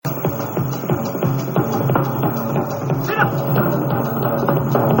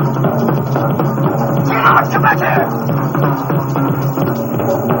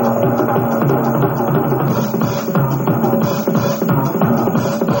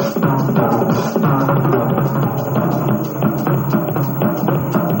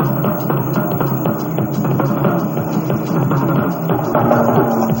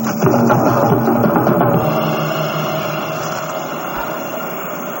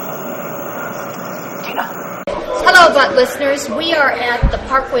Hello, Butt listeners. We are at the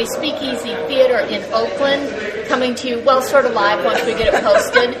Parkway Speakeasy Theater in Oakland, coming to you, well, sort of live once we get it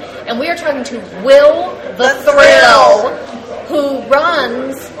posted. And we are talking to Will the Thrill, who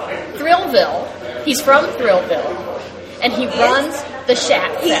runs Thrillville. He's from Thrillville, and he runs the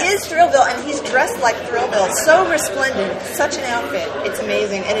Shat Fest. He is Thrillville, and he's dressed like Thrillville. So resplendent, such an outfit. It's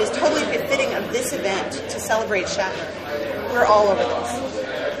amazing, and it's totally befitting of this event to celebrate Shatner. We're all over this.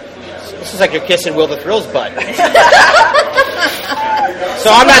 This is like you're kissing Will the Thrill's butt. So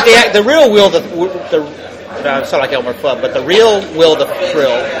I'm not the real Will I sound like Elmer Fudd, but the real Will the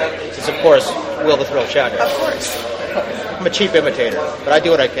Thrill is, of course, Will the Thrill Shatner. Of course. I'm a cheap imitator, but I do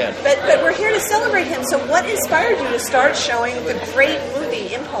what I can. But we're here to celebrate him. So what inspired you to start showing the great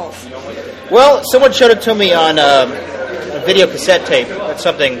movie Impulse? Well, someone showed it to me on a video cassette tape. It's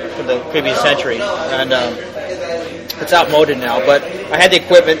something from the previous century, and it's outmoded now. But I had the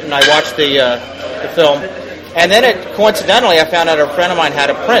equipment, and I watched the film. And then, coincidentally, I found out a friend of mine had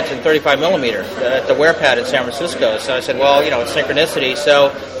a print in 35 millimeter at the Wearpad in San Francisco. So I said, well, it's synchronicity.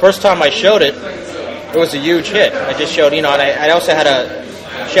 So first time I showed it, it was a huge hit. I just showed, and I also had a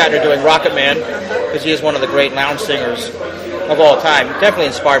Shatner doing Rocket Man, because he is one of the great lounge singers of all time. Definitely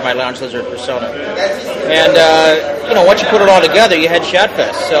inspired my Lounge Lizard persona. And, once you put it all together, you had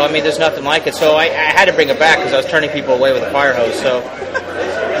Shatfest. So, there's nothing like it. So I had to bring it back, because I was turning people away with a fire hose. So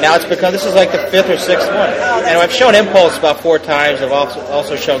now this is like the 5th or 6th one. And I've shown Impulse about 4 times. I've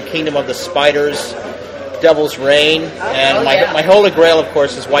also shown Kingdom of the Spiders, Devil's Reign, and my holy grail, of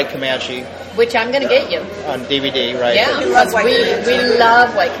course, is White Comanche. Which I'm going to get you. On DVD, right? Yeah, because we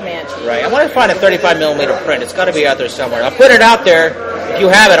love White Comanche. Right. I want to find a 35 millimeter print. It's got to be out there somewhere. I'll put it out there. If you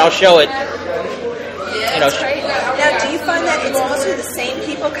have it, I'll show it. That's great. Now, do you find that it's mostly the same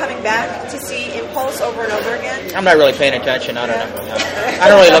people coming back to see Impulse over and over again? I'm not really paying attention. I don't know. No. I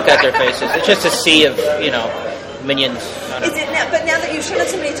don't really look at their faces. It's just a sea of, minions. But now that you've shown it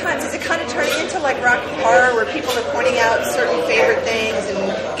so many times, is it kind of turning into like Rocky Horror, where people are pointing out certain favorite things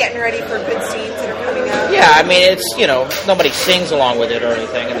and getting ready for good scenes that are coming out? Yeah, it's, nobody sings along with it or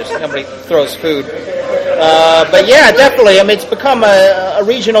anything, and nobody throws food. But yeah, definitely, it's become a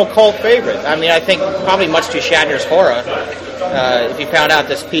regional cult favorite. I think probably much to Shatner's horror, if you found out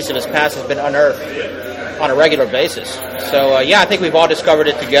this piece of his past has been unearthed on a regular basis. So, I think we've all discovered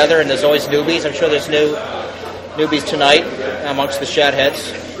it together, and there's always newbies. I'm sure there's newbies tonight amongst the Shatheads.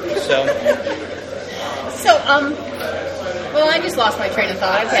 So, well, I just lost my train of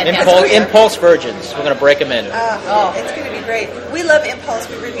thought. Impulse virgins. We're going to break them in. It's going to be great. We love Impulse.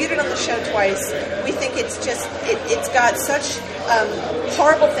 We reviewed it on the show twice. We think it's just it's got such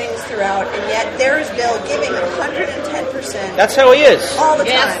horrible things throughout, and yet there is Bill giving 110%. That's how he is. All the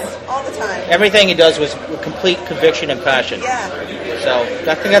time. All the time. Everything he does was with complete conviction and passion. Yeah. So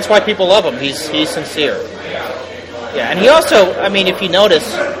I think that's why people love him. He's sincere. Yeah, and he also, if you notice,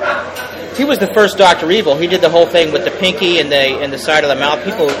 he was the first Dr. Evil. He did the whole thing with the pinky and the side of the mouth.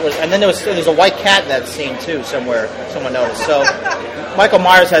 And then there was a white cat in that scene too somewhere. Someone noticed. So Michael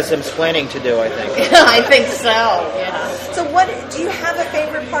Myers has some explaining to do, I think. I think so. Yeah. So, do you have a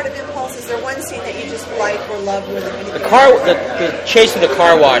favorite part of Impulse? Is there one scene that you just like or love more than anything? The chase of the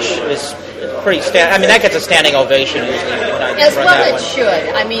car wash is pretty that gets a standing ovation usually. As well it should.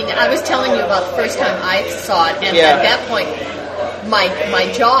 I was telling you about the first time I saw it, and at that point,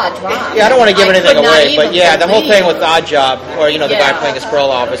 my jaw dropped. Yeah, I don't want to give anything away, but the whole thing with Odd Job, or the guy playing a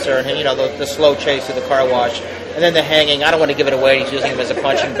parole officer, and the slow chase of the car wash, and then the hanging. I don't want to give it away. He's using him as a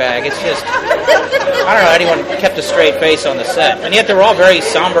punching bag. It's just, I don't know. Anyone kept a straight face on the set, and yet they were all very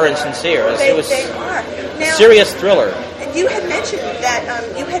somber and sincere. It was a serious thriller. You had mentioned that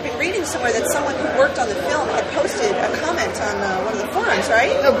you had been reading somewhere that someone who worked on the film had posted a comment on one of the forums,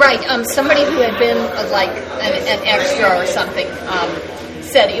 right? Oh, right. Somebody who had been like an extra or something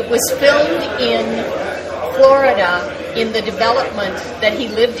said it was filmed in Florida in the development that he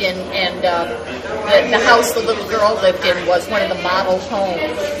lived in, and the house the little girl lived in was one of the model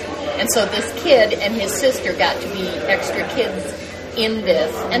homes. And so this kid and his sister got to be extra kids in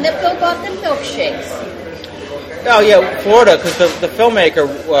this. And then Bill bought them milkshakes. Oh, yeah, Florida, because the filmmaker,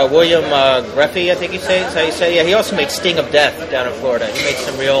 William Greffey, I think is how you say. Yeah, he also made Sting of Death down in Florida. He made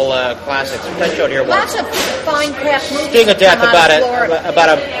some real classics. I showed here once. Lots of fine craft movies. Sting of Death about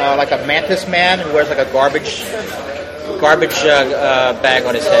a mantis man who wears like a garbage bag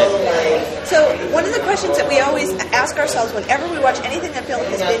on his head. So one of the questions that we always ask ourselves whenever we watch anything that Bill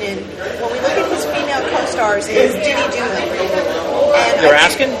has been in, when we look at his female co-stars, is did he do them? You're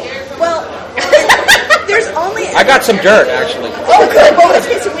asking? Well, There's only. I got some dirt, actually. Oh, good. Well, let's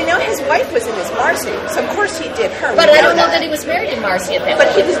face it. We know his wife was in his Marcy, so of course he did her. But I don't know that he was married in Marcy at that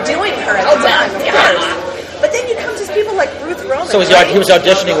But point. he was doing her at Oh, the time, of yeah. course. But then you come to people like Ruth Roman. So he was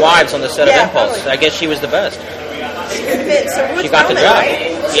auditioning wives on the set of Yeah, Impulse. probably. I guess she was the best. So Ruth She got the Roman, job.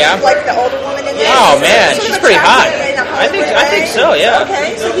 right? Yeah. She's like the older woman in there. Oh, man, Sort of she's pretty hot. attractive in a I think Hollywood so, way. yeah.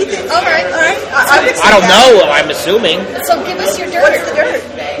 Okay, so he thinks. All right. I don't know. I'm assuming. So give us your dirt. What's the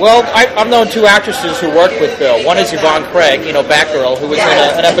dirt? Well, I've known two actresses who worked with Bill. One is Yvonne Craig, Batgirl, who was in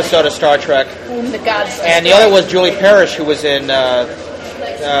an episode of Star Trek. Whom the gods And the other was Julie Parrish, who was in,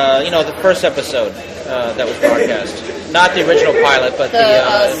 the first episode that was broadcast. Not the original pilot, but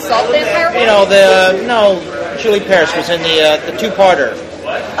the Salt Vampire one? Julie Parrish was in the two-parter.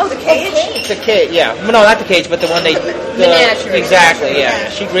 Oh, the cage? The cage, yeah. No, not the cage, but the one they... Menagerie. Exactly, yeah.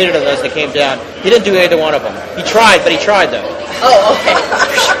 She greeted him as they came down. He didn't do either one of them. He tried, though. Oh, okay.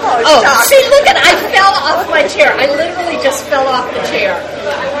 Oh, stop. See, look at I fell off my chair. I literally just fell off the chair.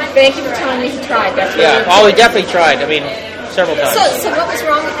 Thank you for telling me he tried. That's really Yeah, he definitely tried. I mean, several times. So what was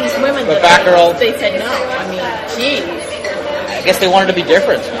wrong with these women? But that Batgirl- they said no. I mean, gee. I guess they wanted to be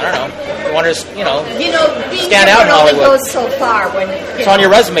different. I don't know. They wanted to, Being stand out in different only Hollywood. goes so far when It's on your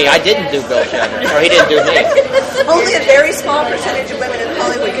resume. I didn't do Bill Shatner, or he didn't do me. Only a very small percentage of women in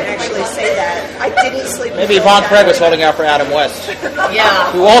Hollywood can actually say that. I didn't sleep with Maybe Bill Yvonne Craig Shatner. was holding out for Adam West,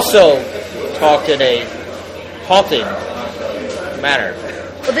 Yeah. who also talked in a halting manner.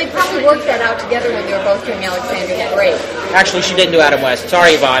 Well, they probably worked that out together when they were both doing Alexander the Great. Actually, she didn't do Adam West.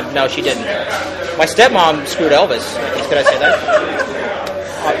 Sorry, Yvonne. No, she didn't. My stepmom screwed Elvis. Did I say that?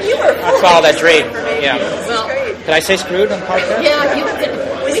 You were I follow that dream. Yeah. Well, Can I say screwed on the podcast? yeah,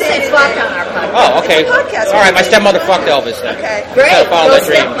 we say fuck on our podcast. Oh, okay. It's a podcast. All right, my stepmother fucked Elvis then. Okay. Great. Gotta follow Go that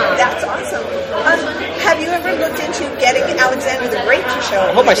dream. stepmom. That's awesome. Have you ever looked into getting Alexander the Great to show?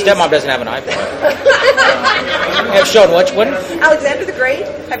 I hope my stepmom doesn't have an iPhone. Have shown which one? Alexander the Great?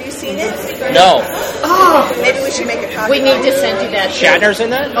 Have you seen it? No. Oh, Maybe we should make a copy. we need to send you that. Shatner's in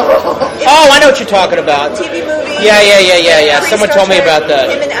that? Oh. Oh, I know what you're talking about. TV movie. Yeah. Someone told me about that.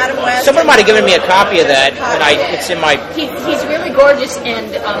 Him and Adam West. Someone might have given me a copy of that, and it's in my... He's really gorgeous, and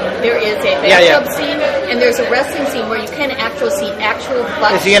there is a bathtub scene, and there's a wrestling scene where you can actually see actual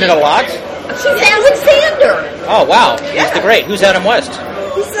butt. Is he in it a lot? She's Alexander. Oh, wow. He's the great. Who's Adam West?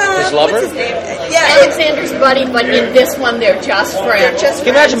 He's, His lover? What's his name? Yeah. Alexander's buddy, but in this one they're just friends. Just Can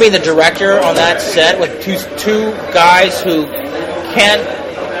you imagine being the director on that set with two guys who can't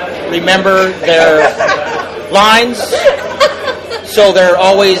remember their lines, so they're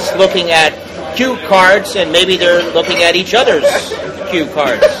always looking at cue cards, and maybe they're looking at each other's cue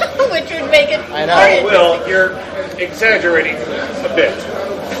cards. Which would make it. I know. Will, you're exaggerating a bit.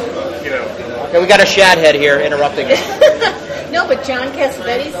 Okay, we got a shadhead here interrupting us. No, but John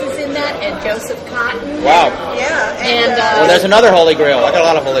Cassavetes is in that, and Joseph Cotton. Wow. Yeah. And, Well, there's another Holy Grail. I got a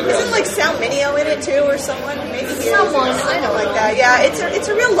lot of Holy Isn't Grails. like Sal Mineo in it too, or someone? Maybe he is. Someone, I don't like know. that. Yeah, it's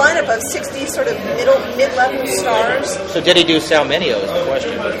a real lineup of 60 sort of mid-level stars. So did he do Sal Mineo is the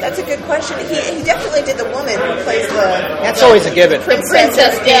question. That's a good question. He definitely did the woman who plays the That's always a given. Princess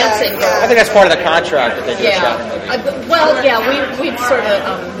Dancing Girl. I think that's part of the contract that they do a Yeah. Shatner movie. We've sort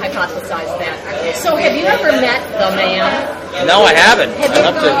of hypothesized that. So, have you ever met the man? No, I haven't. Have you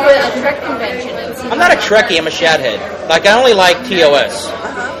I'd love gone to. to a Trek convention? And seen I'm not a him? Trekkie, I'm a Shadhead. Like, I only like TOS.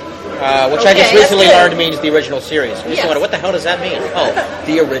 Which I just Okay, recently that's good. learned means the original series. I just Yes. wondered, what the hell does that mean? Oh,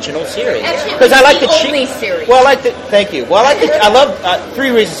 the original series. Actually, Because I like the the only series. Well, I like the. Thank you. Well, I love three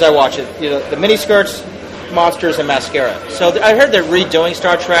reasons I watch it. The miniskirts, monsters, and mascara. So I heard they're redoing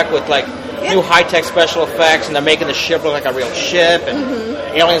Star Trek with like new high-tech special effects, and they're making the ship look like a real ship, and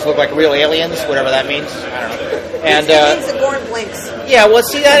aliens look like real aliens, whatever that means. I don't know. And He's the Gorn Blinks. yeah, well,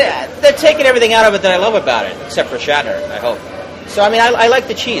 see, they're taking everything out of it that I love about it, except for Shatner, I hope. So, I mean, I like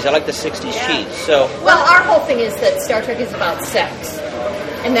the cheese. I like the 60s cheese. So, Well, our whole thing is that Star Trek is about sex.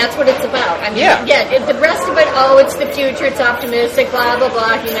 And that's what it's about. I mean, Yeah. the rest of it, it's the future, it's optimistic, blah, blah,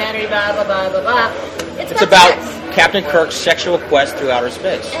 blah, humanity, blah, blah, blah, blah, blah. it's about sex. Captain Kirk's sexual quest through outer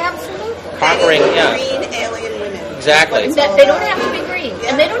space. Absolutely. Conquering, yeah. Green alien women. Exactly. That they don't have to be green.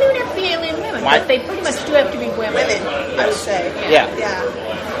 And they don't even have to be alien women, Why? but they pretty much do have to be women. Women, I would say. Yeah. Yeah.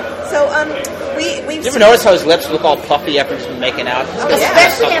 So, we've You ever notice how his lips look all puffy after he's been making out?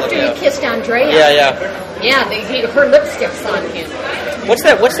 Especially after he kissed Andrea. Yeah. Yeah, her lipstick's on him. What's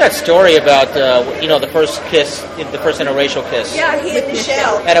that story about, the first kiss, the first interracial kiss? Yeah, he and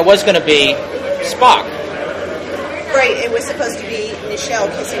Michelle. And it was going to be Spock. Right, it was supposed to be Michelle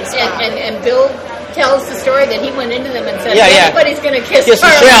kissing Spock. And Bill tells the story that he went into them and said, Yeah. everybody's going to kiss Yes, her.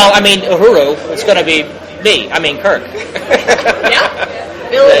 Michelle, I mean, Uhuru, it's going to be me, I mean Kirk. Yeah.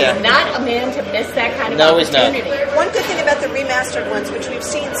 Bill Yeah. is not a man to miss that kind of No, he's not. opportunity. One good thing about the remastered ones, which we've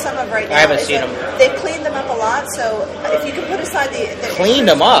seen some of right now, I haven't is seen that them. they've cleaned them up a lot. So if you can put aside the Cleaned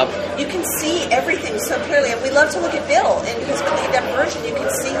them up. you can see everything so clearly. And we love to look at Bill in his cleaned up version. You can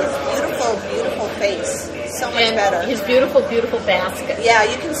see his beautiful, beautiful face so much And better. his beautiful, beautiful basket. Yeah,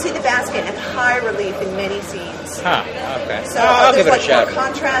 you can see the basket in high relief in many scenes. Huh. Okay. So I'll there's give it a like shot. more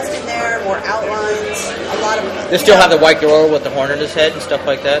contrast in there, more outlines, a lot of. They still have the white girl with the horn in his head and stuff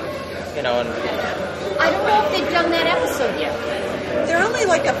like that. You know, and I don't know if they've done that episode yet. They're only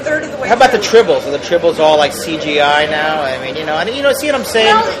like a third of the way. how about the through. tribbles? Are the tribbles all like CGI now? I mean, see what I'm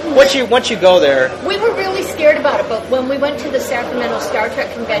saying? Well, Once you go there, We were really scared about it, but when we went to the Sacramento Star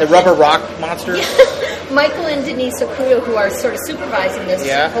Trek convention, the rubber rock monsters. Michael and Denise Okuda, who are sort of supervising this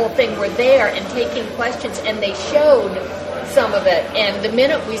Yeah. whole thing, were there and taking questions, and they showed some of it. And the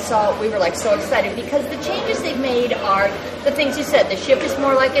minute we saw it, we were like so excited because the changes they've made are the things you said. The ship is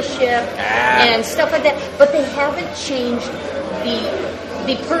more like a ship and stuff like that. But they haven't changed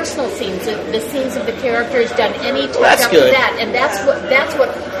the personal scenes, the scenes of the characters, done any touch That's up good. to that, and that's what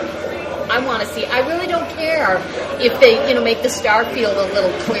I want to see. I really don't care if they make the star field a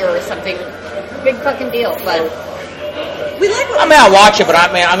little clearer or something. Big fucking deal, but. We like. What I mean, I'll watch it, but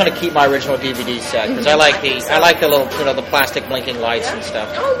I'm going to keep my original DVD set because I like the little the plastic blinking lights and stuff.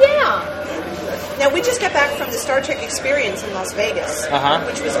 Oh yeah. Now, we just got back from the Star Trek experience in Las Vegas,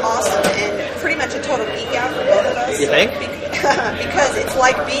 which was awesome and pretty much a total geek out for both of us. You think? Because it's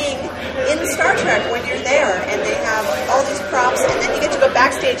like being in Star Trek when you're there, and they have all these props, and then you get to go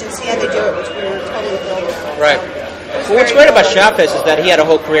backstage and see how they do it, which we were totally thrilled with. Right. Well, what's great about Shotfest is that he had a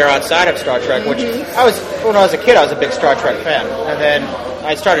whole career outside of Star Trek, which when I was a kid, I was a big Star Trek fan, and then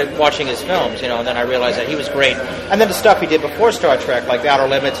I started watching his films, and then I realized that he was great. And then the stuff he did before Star Trek, like Outer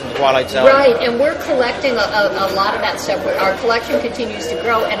Limits and Twilight Zone. Right, and we're collecting a lot of that stuff. Our collection continues to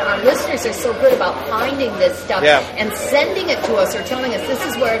grow, and our listeners are so good about finding this stuff and sending it to us or telling us this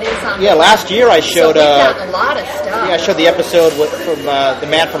is where it is on. Yeah, last year I showed. So we've gotten a lot of stuff. Yeah, I showed the episode from The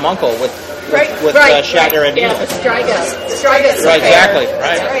Man from U.N.C.L.E. with Shatner and yeah, Nimoy. Striga. Right, exactly.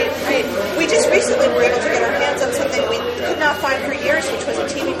 Right. Right. We just recently were able to get our hands on something we could not find for years, which was a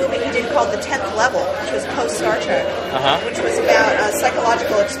TV movie he did called The 10th Level, which was post-Star Trek, which was about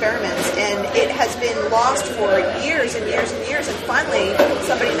psychological experiments, and it has been lost for years and years and years, and finally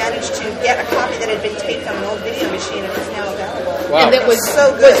somebody managed to get a copy that had been taped on an old video machine and is now available. Wow. And that was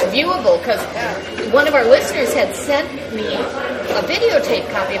so good. Was viewable, because one of our listeners had sent me a videotape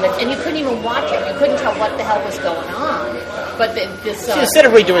copy of it, and you couldn't even watch it. You couldn't tell what the hell was going on. But this... instead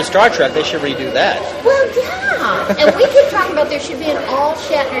of redoing Star Trek, they should redo that. Well, yeah. And we keep talking about there should be an all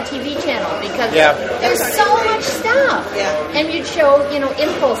Shatner TV channel, because there's so much stuff. Yeah. And you'd show,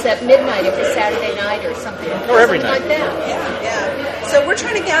 Impulse at midnight if it's Saturday night or something. Or every night. Like that. Yeah. So we're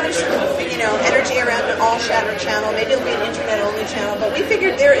trying to gather some, energy around an all Shatner channel. Maybe it'll be an internet-only channel. But we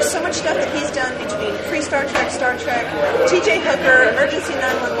figured there is so much stuff that he's done between pre-Star Trek, Star Trek, T.J. Hooker, Emergency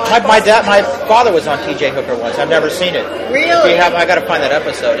 911. My father was on T.J. Hooker once. I've never seen it. Really? I got to find that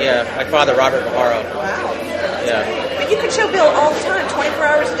episode. Yeah, my father, Robert Baharo. Wow. Yeah. But you could show Bill all the time, 24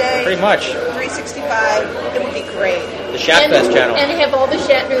 hours a day. Pretty much. 365. It would be great. The Shatfest channel. And have all the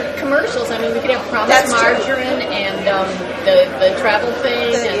Shatner commercials. I mean, we could have Promise Margarine and the travel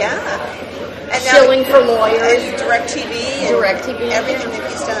thing. And Shilling for Lawyers. And DirecTV. Everything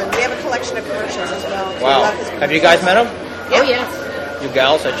that he's done. We have a collection of commercials as well. Wow. We love his Have you guys met him? Oh, yes. You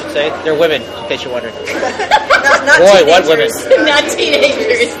gals, I should say. They're women, in case you're wondering. not Boy, what women. Not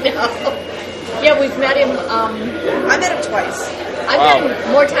teenagers, no. Yeah, we've met him. I met him twice. I've met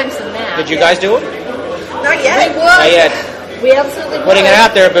him more times than that. Did you guys do it? Not yet. We would. Not yet. We absolutely would. Putting it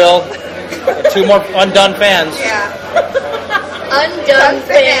out there, Bill. 2 more undone fans. Yeah. Undone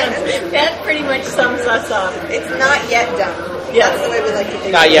fans. That pretty much sums us up. It's not yet done. Yes. That's the way we like to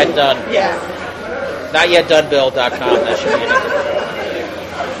think. Not yet done. Yeah. NotYetDoneBill.com. That should be it.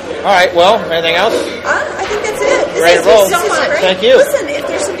 All right. Well, anything else? I think that's it. Ready to roll. This is great. Thank you. Listen, if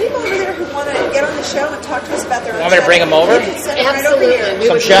there's some people over there who want to get on the show and talk to us about their own Want me to bring them over? you can send them right over Absolutely. here. We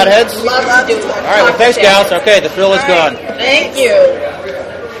Some would Shatheads? Love to do it. All right. Well, thanks, gals. Okay, the thrill is gone. Thank you.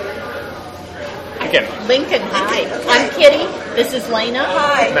 Again. Lincoln, hi. I'm Kitty. This is Lena.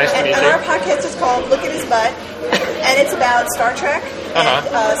 Hi. Nice to meet and you. our podcast is called Look at His Butt, and it's about Star Trek,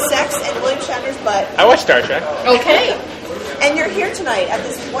 and, sex, and William Shatner's butt. I watch Star Trek. Okay. And you're here tonight at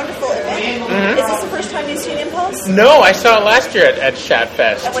this wonderful event. Is this the first time you've seen Impulse? No, I saw it last year at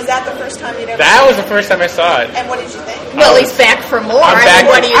Shatfest. And was that the first time you'd ever That seen was the first time I saw it. And what did you think? Well, he's back for more. I'm back.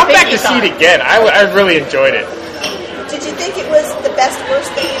 What do you I'm think back he to see thought? it again. I really enjoyed it. Did you think it was the best, worst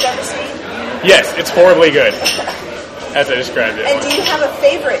thing you've ever seen? Yes, it's horribly good. as I described it. And do you have a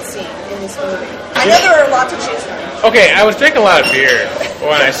favorite scene in this movie? I know there are a lot to choose from. Okay, I was drinking a lot of beer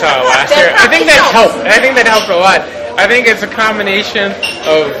when I saw it last That year. I think that helps. helped. I think that helped a lot. I think it's a combination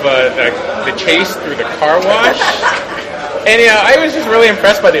of the chase through the car wash. And I was just really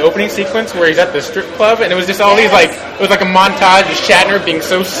impressed by the opening sequence where he's at the strip club, and it was just all these it was like a montage of Shatner being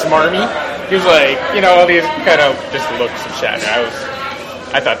so smarmy. He was like, all these kind of just looks of Shatner.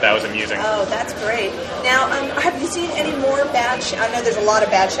 I thought that was amusing. Oh, that's great. Now, have you seen any more bad? I know there's a lot of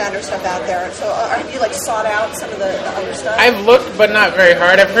bad Shatner stuff out there. So, have you sought out some of the other stuff? I've looked, but not very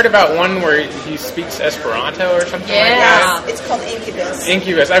hard. I've heard about one where he speaks Esperanto or something like that. It's called Incubus.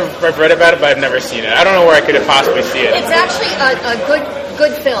 Incubus. I've read about it, but I've never seen it. I don't know where I could possibly see it. It's actually a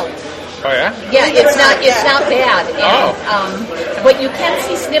good film. Oh yeah? Yeah, it's not bad. Oh. But you can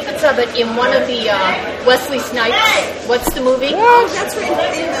see snippets of it in one of the Wesley Snipes. What's the movie? Oh, that's right,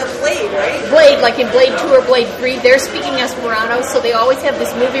 in Blade, right? Blade, like in Blade 2 or Blade 3. They're speaking Esperanto, so they always have this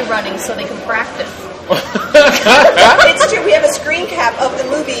movie running so they can practice. It's true. We have a screen cap of the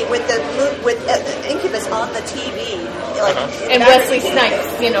movie with Incubus on the TV. And Wesley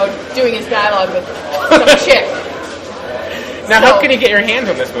Snipes, doing his dialogue with some chick. Now, how can you get your hands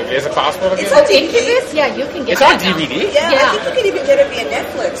on this movie? Is it possible to get It's it? on DVD. Incubus? Yeah, you can get It's on that now. DVD? Yeah, I think you can even get it via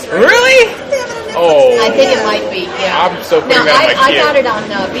Netflix. Right? Really? They have it on Netflix. Oh. I think it might be, yeah. I'm so putting now, that on my I queue. got it on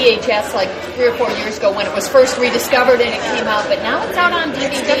VHS like 3 or 4 years ago when it was first rediscovered and it came out, but now it's out on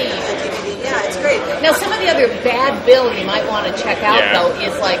DVD. Yeah, it's great. Now, some of the other bad Bill you might want to check out, Yeah. though,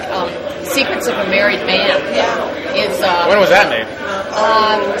 is like Secrets of a Married Man. Yeah. Is When was that made?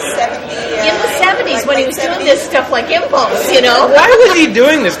 70, in the 70s when he was doing this stuff like Impulse, Why was he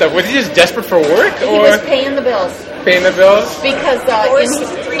doing this stuff? Was he just desperate for work, He or was paying the bills paying the bills? because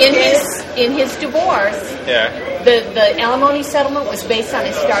in his divorce, Yeah. the alimony settlement was based on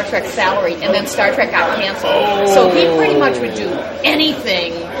his Star Trek salary, and then Star Trek got canceled. Oh. So he pretty much would do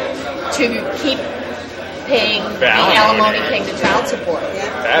anything to keep paying the alimony, paying the child support.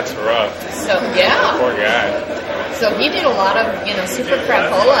 That's rough. So yeah, Poor guy. so he did a lot of super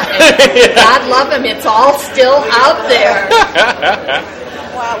crapola, and God love him, it's all still out there.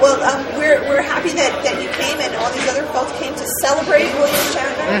 Wow. Well, we're happy that you came and all these other folks came to celebrate William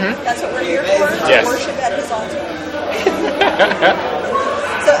Shatner. That's what we're here for. Yes. To worship at his altar.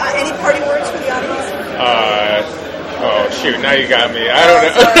 So, any parting words for the audience? Oh shoot! Now you got me. I don't know.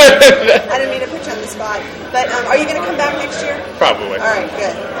 Sorry. I didn't mean to put you on the spot. But are you going to come back next year? Probably. All right.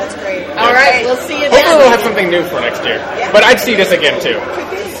 Good. That's great. All right, we'll see you then. Hopefully we'll have something new for next year. Yeah. But I'd see this again too.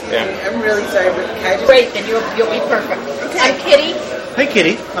 Yeah. I'm really sorry, but can I just... Great, then you'll be perfect. Okay. I'm Kitty. Hey,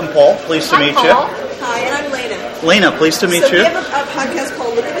 Kitty. I'm Paul. Pleased to meet Paul. Hi, and I'm Lena. you. Lena, pleased to meet So you. we have a podcast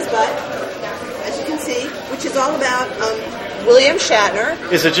called Look at His Butt, as you can see, which is all about William Shatner.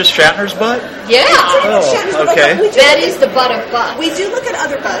 Is it just Shatner's butt? Yeah. Oh, Shatner's butt, okay. but we do That look is the butt of butt. We do look at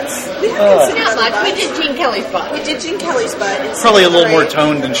other butts. We have Oh. considered Not other much. We butts. did Gene Kelly's butt. We did Gene Kelly's butt. In Probably a little more '73.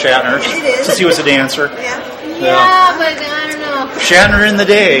 toned than Shatner's. It is. Since he was a dancer. Yeah, Yeah, but I don't know. Shatner in the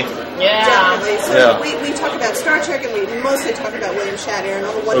day. Yeah. definitely. So Yeah. we talk about Star Trek, and we mostly talk about William Shatner and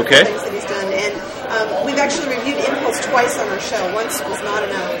all the wonderful Okay. things that he's done. And we've actually reviewed Impulse twice on our show. Once was not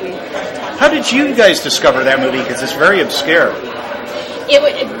enough. We have to talk. How did you guys discover that movie? Because it's very obscure.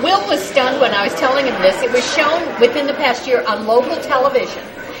 Will was stunned when I was telling him this. It was shown within the past year on local television.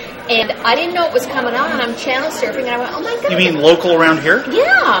 And I didn't know it was coming on. I'm channel surfing, and I went, oh my God. You mean local around here?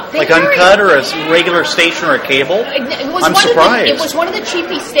 Yeah. they Like carry- uncut or a regular station or a cable? It was I'm one surprised. It was one of the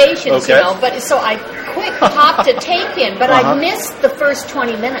cheapy stations, Okay. but so I quick popped a tape in, but I Uh-huh. missed the first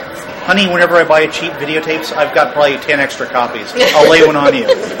 20 minutes. Honey, whenever I buy cheap videotapes, I've got probably 10 extra copies. I'll lay one on you.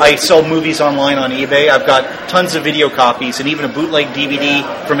 I sell movies online on eBay. I've got tons of video copies and even a bootleg DVD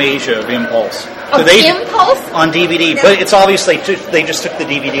from Asia of Impulse. Of Impulse? On DVD, but it's obvious they just took the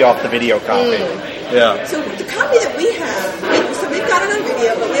DVD off the video copy. Yeah. So the copy that we have, so we've got it on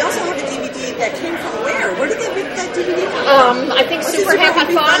video, but we also have a DVD that came from where? Where did they make that DVD from? I think Was it Super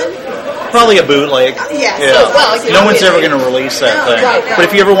Happy Fun. Probably a bootleg. Yes. Yeah. Oh, well, No one's obviously. ever going to release that No, thing. right, right. But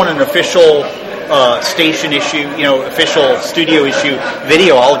if you ever want an official station issue, official studio issue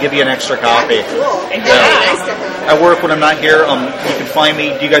video, I'll give you an extra copy. Cool. Yeah. Nice to have. I work when I'm not here. You can find me.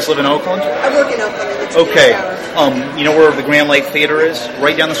 Do you guys live in Oakland? I work in Oakland in the TDS Okay. Tower. You know where the Grand Lake Theater is?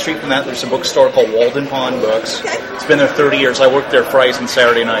 Right down the street from that, there's a bookstore called Walden Pond Books. Okay. It's been there 30 years. I work there Fridays and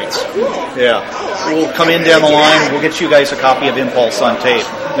Saturday nights. Cool. Yeah. Oh, I We'll can come in definitely down the do line. that. We'll get you guys a copy of Impulse on tape.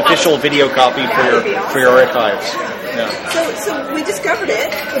 An official video copy That would be awesome. for your archives. Yeah. So we discovered it.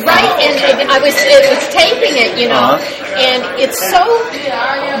 Right, and it was taping it, Uh-huh. and it's so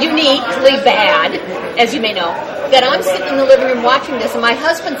uniquely bad, as you may know. that I'm sitting in the living room watching this, and my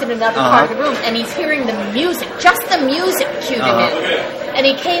husband's in another part of the room, and he's hearing the music, just the music cued him in. And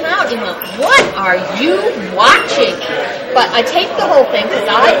he came out and he went, "What are you watching?" But I taped the whole thing because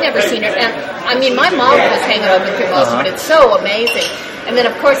I'd never seen it. And I mean, my mom was hanging over through most of it. It's so amazing. And then,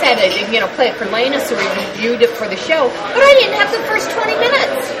 of course, I had to, play it for Lena, so we reviewed it for the show. But I didn't have the first 20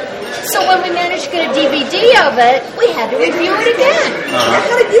 minutes. So when we managed to get a DVD of it, we had to review it again.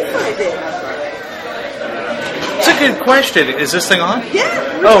 How did you find it? It's a good question. Is this thing on? Yeah.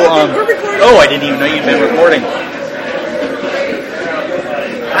 We're recording. I didn't even know you'd been recording.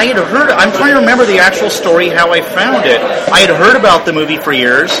 I had heard. I'm trying to remember the actual story, how I found it. I had heard about the movie for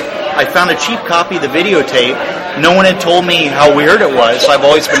years. I found a cheap copy of the videotape. No one had told me how weird it was. I've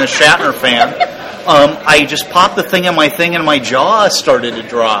always been a Shatner fan. I just popped the thing in my thing, and my jaw started to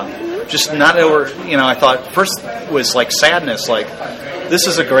drop. Just not over. I thought first was like sadness, like this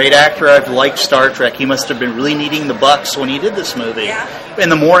is a great actor. I've liked Star Trek. He must have been really needing the bucks when he did this movie. Yeah.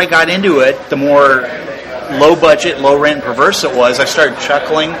 And the more I got into it, the more low budget, low rent, and perverse it was. I started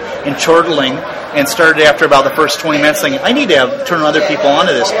chuckling and chortling, and started after about the first 20 minutes thinking, I need to turn other people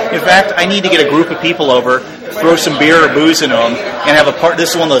onto this. In fact, I need to get a group of people over, throw some beer or booze in them, and have a part.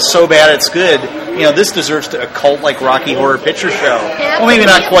 This one that's so bad it's good. This deserves a cult like Rocky Horror Picture Show. Well, maybe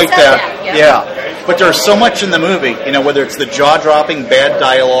not quite that. Yeah. But there's so much in the movie. Whether it's the jaw-dropping bad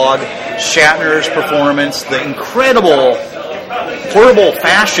dialogue, Shatner's performance, the incredible horrible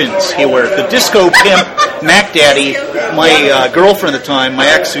fashions he wears. The disco pimp Mac Daddy, my girlfriend at the time, my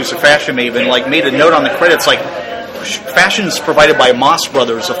ex, who's a fashion maven, made a note on the credits fashions provided by Moss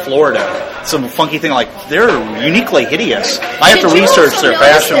Brothers of Florida. Some funky thing they're uniquely hideous. I have to research their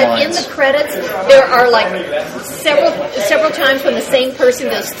fashion lines. In the credits, there are several times when the same person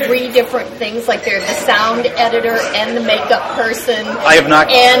does 3 different things, they're the sound editor and the makeup person. I have not,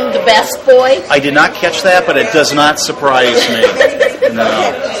 and the best boy. I did not catch that, but it does not surprise me. No.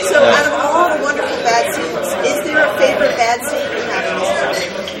 Okay. So, out of all the wonderful bad scenes, is there a favorite bad scene you have in this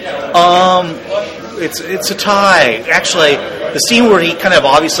film? It's a tie. Actually, the scene where he kind of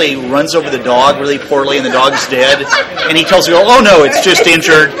obviously runs over the dog really poorly and the dog's dead, and he tells the girl, "Oh no, it's just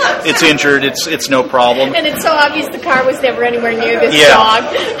injured. It's injured. It's no problem." And it's so obvious the car was never anywhere near this dog.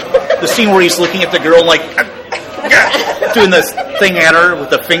 The scene where he's looking at the girl doing this thing at her with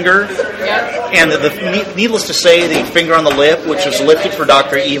the finger. Yep. And needless to say, the finger on the lip, which was lifted for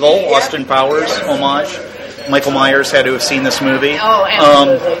Dr. Evil, Austin Powers homage. Michael Myers had to have seen this movie. Oh,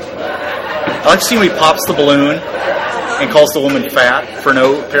 absolutely. I like to see when he pops the balloon and calls the woman fat for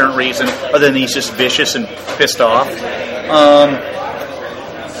no apparent reason, other than he's just vicious and pissed off.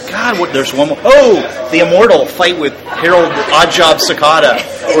 There's one more. Oh, the immortal fight with Harold Oddjob Cicada,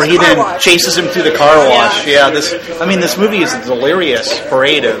 where he then chases him through the car wash. Yeah, this movie is a delirious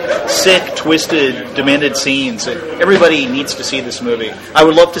parade of sick, twisted, demented scenes. Everybody needs to see this movie. I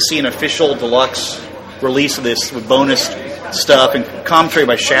would love to see an official deluxe release of this with bonus stuff and commentary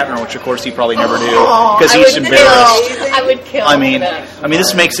by Shatner, which of course he probably never do because he's embarrassed. I would kill. I mean,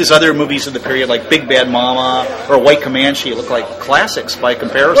 this makes his other movies of the period like Big Bad Mama or White Comanche look like classics by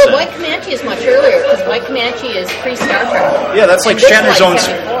comparison. Well, White Comanche is much earlier because White Comanche is pre-Star Trek. Yeah, that's like Shatner's own.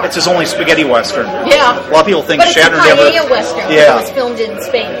 It's his only spaghetti western. Yeah, a lot of people think Shatner never. But it's a paella western. Yeah, it was filmed in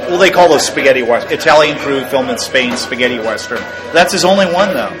Spain. Well, they call those spaghetti western. Italian crew filmed in Spain spaghetti western. That's his only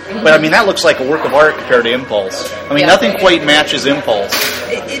one though. Mm-hmm. But that looks like a work of art compared to Impulse. Nothing quite matches Impulse.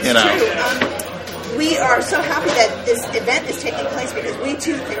 It's true. We are so happy that this event is taking place because we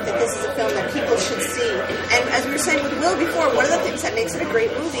too think that this is a film that people should see. And as we were saying with Will before, one of the things that makes it a great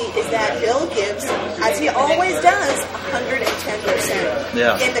movie is that Bill gives, as he always does, 110%.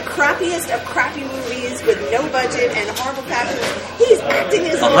 Yeah. In the crappiest of crappy movies with no budget and horrible fashions, he's acting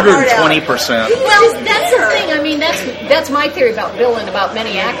his little heart out. 120%. Well, that's the thing. That's my theory about Bill and about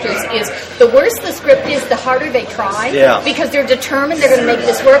many actors is the worse the script is, the harder they try. Yeah. Because they're determined they're going to make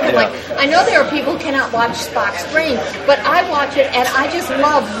this work. And I know there are people who cannot watch Spock's Brain, but I watch it and I just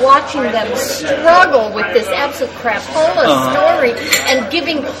love watching them struggle with this absolute crapola story and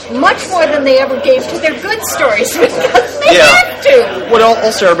giving much more than they ever gave to their good stories because they have to. What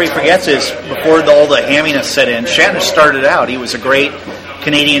also everybody forgets is before all the hamminess set in, Shatner started out. He was a great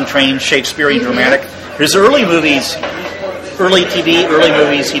Canadian-trained Shakespearean dramatic. His early movies, early TV, early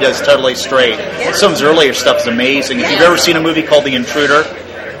movies, he does totally straight. Some of his earlier stuff is amazing. If you've ever seen a movie called The Intruder,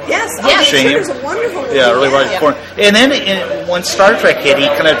 Intruder's a wonderful movie. Yeah, really right. And then once Star Trek hit, he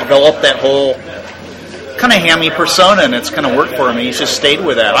kind of developed that whole kind of hammy persona, and it's kind of worked for him. He's just stayed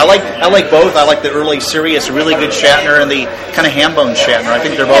with that. I like both. I like the early, serious, really good Shatner and the kind of ham-bone Shatner. I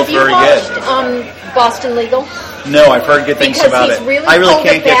think they're both very good. Boston Legal? No, I've heard good things about it. Because he's really I really pulled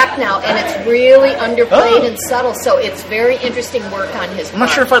can't it back now, and it's really underplayed and subtle, so it's very interesting work on his part. I'm not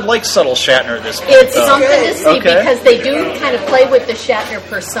sure if I'd like subtle Shatner at this point. It's something to see because they do kind of play with the Shatner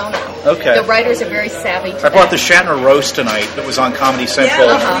persona. Okay. The writers are very savvy to I brought the Shatner roast tonight that was on Comedy Central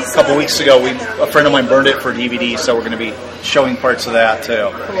a couple weeks ago. A friend of mine burned it for DVD, so we're going to be showing parts of that too.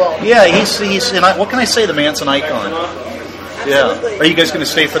 Cool. Yeah, he's and what can I say? The Manson icon. Yeah. Are you guys going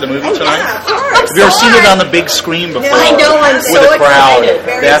to stay for the movie tonight? Yeah, of course. Have you ever seen it on the big screen before? I know, I'm with so a crowd.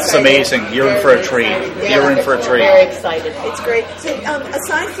 excited. That's amazing. You're in for a treat. You're in for a treat. Very excited. It's great. So,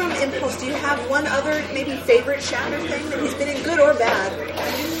 aside from Impulse, do you have one other maybe favorite Shatner thing that he's been in, good or bad?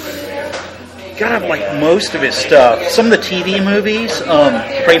 God, I've liked most of his stuff. Some of the TV movies,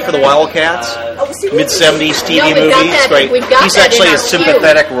 Pray for the Wildcats, mid-70s TV movies, great. He's actually a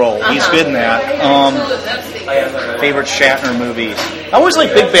sympathetic role. He's good in that. Favorite Shatner movies. I always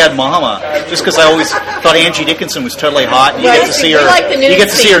like Big Bad Mama, just because I always thought Angie Dickinson was totally hot, and you get to see her. You get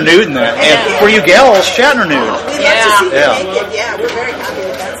to see her nude in that. And for you gals, Shatner nude. We'd love to see her naked. Yeah, we're very happy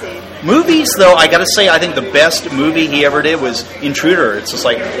with that scene. Movies, though, I gotta say, I think the best movie he ever did was Intruder. It's just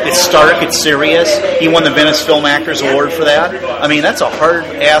like, it's stark, it's serious. He won the Venice Film Actors Award for that. I mean, that's a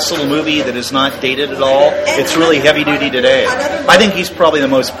hard-ass little movie that is not dated at all. It's really heavy-duty today. I think he's probably the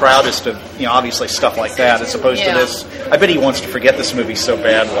most proudest of, obviously stuff like that, as opposed to this. I bet he wants to forget this movie so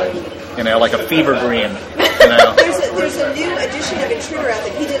badly. Like a fever dream. There's a new edition of Intruder out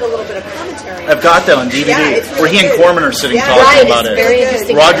that he did a little bit of commentary. I've got that on DVD, where he and Corman are sitting talking about it. Very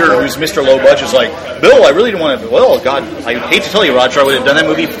interesting. Roger, who's Mr. Low Budget, is like, Bill, I really didn't want to. Well, God, I hate to tell you, Roger, I would have done that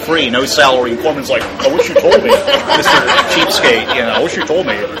movie for free, no salary. And Corman's like, I wish you told me, Mr. Cheapskate. I wish you told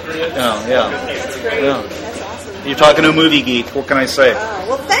me. Yeah. You're talking to a movie geek. What can I say?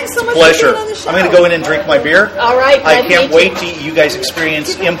 Well, thanks so much Pleasure. for being on the show. I'm going to go in and drink my beer. All right. I can't wait to you guys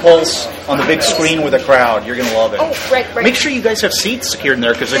experience Impulse on the big screen with a crowd. You're going to love it. Oh, right. Make sure you guys have seats secured in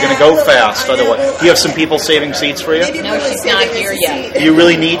there because they're going to go fast. Otherwise, do you have some people saving seats for you? No, she's not here yet. You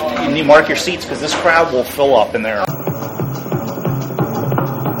really need to mark your seats because this crowd will fill up in there.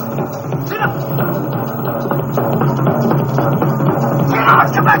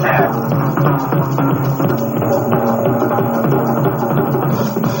 Come back here!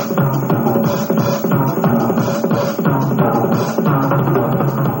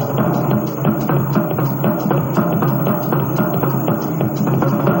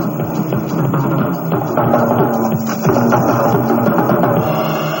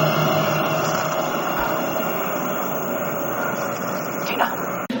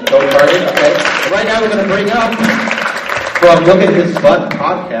 Right now we're going to bring up from Look at His Butt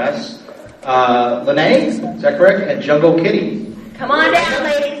podcast, Lene, is that correct? And Jungle Kitty. Come on down,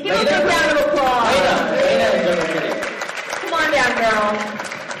 ladies. Give a big round of applause. Lena and Jungle Kitty. Come on down, girls.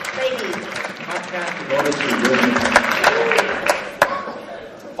 Ladies.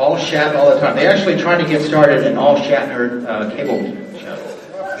 All Shat all the time. They're actually trying to get started an all Shatner cable show.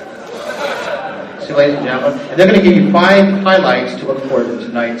 So, ladies and gentlemen, and they're going to give you 5 highlights to look for in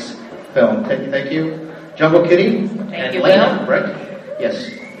tonight's film. Thank you. Jungle Kitty and Lena, correct? Yes.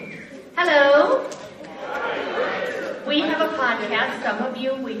 Hello. We have a podcast. Some of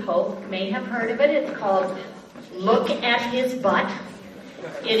you, we hope, may have heard of it. It's called Look at His Butt.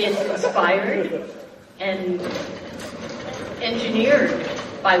 It is inspired and engineered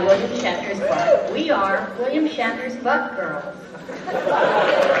by William Shatner's butt. We are William Shatner's butt girls.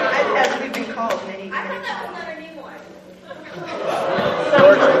 As we've been called many times. I thought that was not a new one. So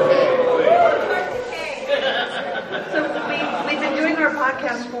we've been doing our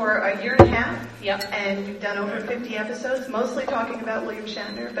podcast for a year and a half. Yep. And we've done over 50 episodes, mostly talking about William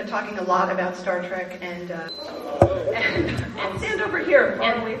Shatner, but talking a lot about Star Trek and stand over here,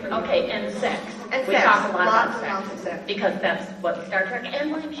 far away from and sex. And we sex. talk a lot Lots about and lots of sex. Because that's what Star Trek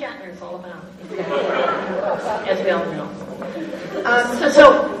and William Shatner is all about, as we all know. So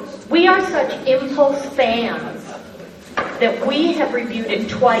we are such Impulse fans that we have reviewed it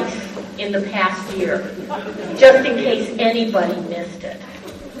twice in the past year, just in case anybody missed it.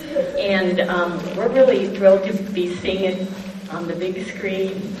 And we're really thrilled to be seeing it on the big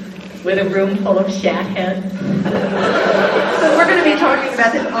screen with a room full of shatheads. So we're going to be talking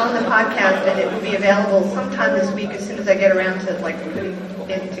about this on the podcast, and it will be available sometime this week as soon as I get around to putting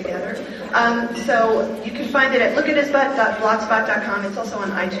it together. So you can find it at lookathisbutt.blogspot.com. It's also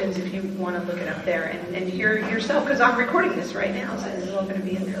on iTunes if you want to look it up there and hear it yourself, because I'm recording this right now, so this is all going to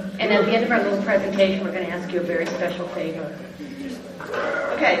be in there. And at the end of our little presentation, we're going to ask you a very special favor.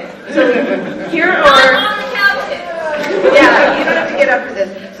 Okay, so here are... Yeah, you don't have to get up for this.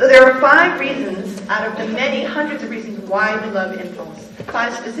 So there are 5 reasons out of the many hundreds of reasons why we love Impulse.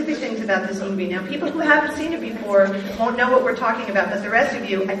 5 specific things about this movie. Now, people who haven't seen it before won't know what we're talking about, but the rest of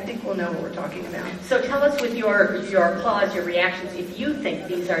you, I think, will know what we're talking about. So tell us with your applause, your reactions, if you think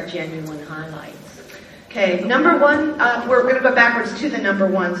these are genuine highlights. Okay, number 1, we're going to go backwards to the number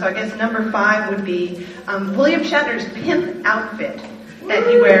 1. So I guess number 5 would be William Shatner's pimp outfit that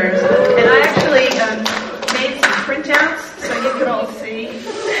he wears. And I actually made some printouts so you could all see.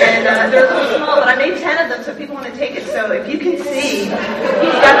 And they're a little small, but I made 10 of them so people want to take it. So if you can see, he's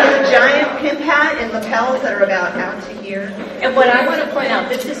got this giant pimp hat and lapels that are about out to here. And what I want to point out,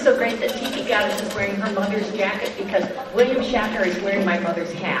 this is so great that Tiki Goddess is wearing her mother's jacket because William Shatner is wearing my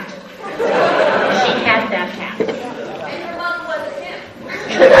mother's hat. She had that hat. And her mom wasn't him.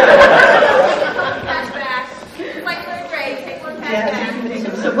 Flashbacks. It's like third grade. Take one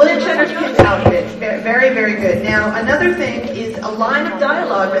flashback. So William Shatner's pimp outfit, very, very good. Now, another thing is a line of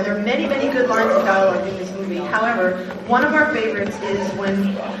dialogue, where there are many, many good lines of dialogue in this movie. However, one of our favorites is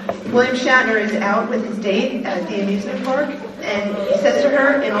when William Shatner is out with his date at the amusement park, and he says to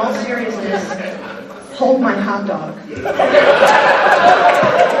her, in all seriousness, "Hold my hot dog."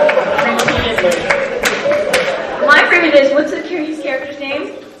 My favorite is, what's the curious character's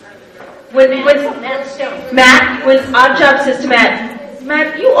name? When Matt Stone. Matt, when Oddjob says to Matt,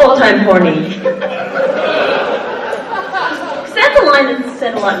 you all-time horny. That's a line that's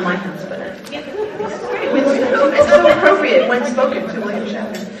said a lot in my house, but it's so appropriate when spoken to William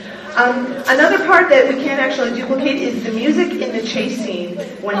Shatner. Another part that we can't actually duplicate is the music in the chase scene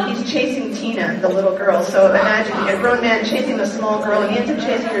when he's chasing Tina, the little girl. So imagine a grown man chasing a small girl, and he ends up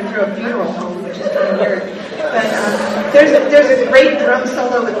chasing her through a funeral home, which is kind of weird. But there's a great drum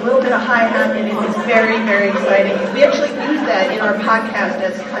solo with a little bit of hi-hat in it. It's very, very exciting. We actually use that in our podcast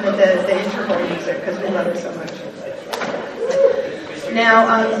as kind of the interval music because we love it so much.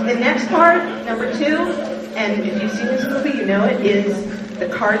 Now, the next part, number 2, and if you've seen this movie, you know it, is the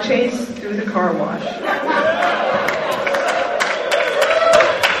car chase through the car wash.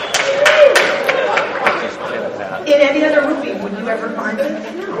 In any other movie, would you ever find it?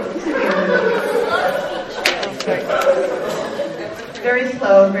 No. This is the only movie. Very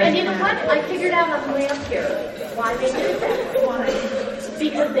slow, very And you know what? I figured out on the way up here why they did that. Why?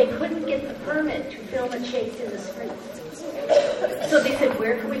 Because they couldn't get the permit to film a chase in the streets. So they said,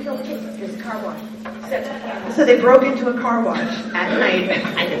 where can we film a chase? There's a car wash. So they broke into a car wash at night.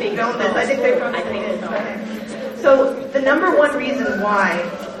 I think they filmed this. I think they filmed this. So the number 1 reason why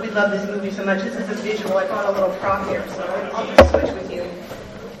we love this movie so much, this is a visual. I brought a little prop here, so I'll just switch with you,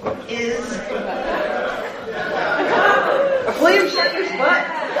 is William Shatner's butt.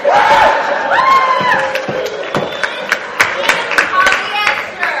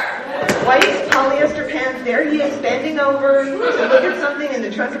 White polyester pants. There he is, bending over to look at something in the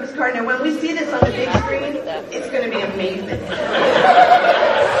trunk of his car. Now, when we see this on the big screen, it's going to be amazing.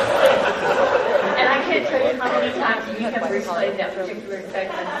 And I can't tell you how many times we have replayed that particular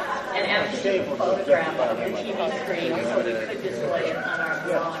segment and actually took a photograph of the TV screen so we could display it on our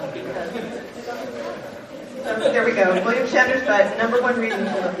blog because... So there we go. William Shatner's butt, number 1 reason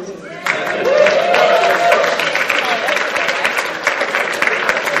to love this movie.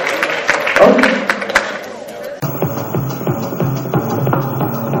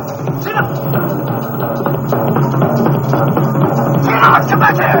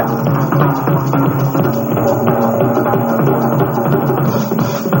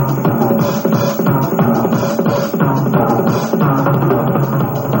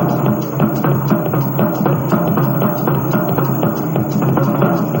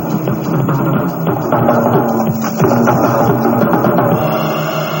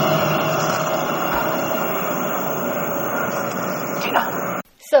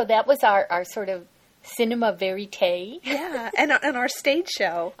 So that was our sort of cinema verite. Yeah, and our stage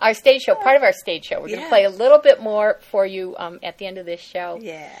show. Our stage show, part of our stage show. We're going to play a little bit more for you at the end of this show.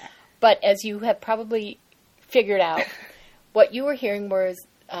 Yeah. But as you have probably figured out, what you were hearing was,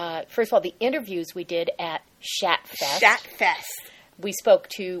 first of all, the interviews we did at Shatfest. Shatfest. We spoke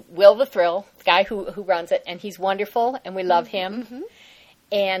to Will the Thrill, the guy who runs it, and he's wonderful, and we love him. Mm-hmm.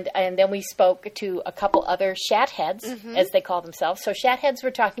 And then we spoke to a couple other Shatheads, as they call themselves. So Shatheads were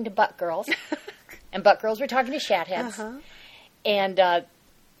talking to Butt Girls, and Butt Girls were talking to Shatheads. And so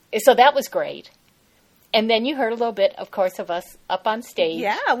that was great. And then you heard a little bit, of course, of us up on stage.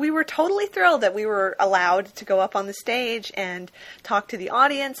 Yeah, we were totally thrilled that we were allowed to go up on the stage and talk to the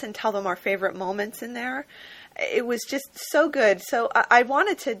audience and tell them our favorite moments in there. it was just so good. So I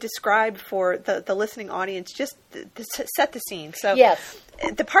wanted to describe for the listening audience just set the scene. So yes.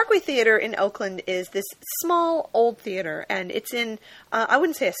 The Parkway Theater in Oakland is this small old theater, and it's in, I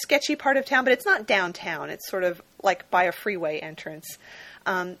wouldn't say a sketchy part of town, but it's not downtown. It's sort of like by a freeway entrance.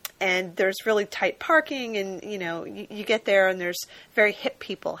 And there's really tight parking, and, you get there, and there's very hip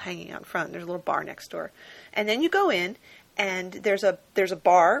people hanging out front. There's a little bar next door. And then you go in, and there's a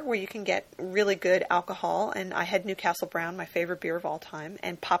bar where you can get really good alcohol, and I had Newcastle Brown, my favorite beer of all time,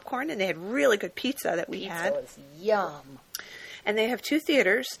 and popcorn, and they had really good pizza that we had. Pizza was yum. And they have 2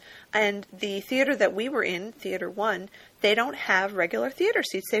 theaters, and the theater that we were in, Theater 1, they don't have regular theater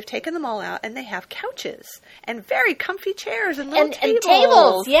seats. They've taken them all out, and they have couches and very comfy chairs and little tables. And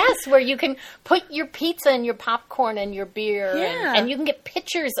tables, yes, where you can put your pizza and your popcorn and your beer, and you can get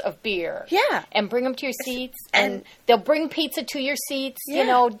pictures of beer. Yeah. And bring them to your seats, and they'll bring pizza to your seats,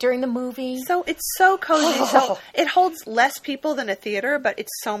 during the movie. So it's so cozy. So it holds less people than a theater, but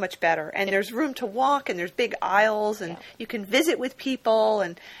it's so much better. And there's room to walk, and there's big aisles, and you can visit with people,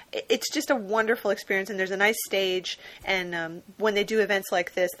 and it's just a wonderful experience. And there's a nice stage. And when they do events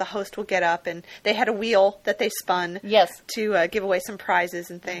like this, the host will get up, and they had a wheel that they spun to give away some prizes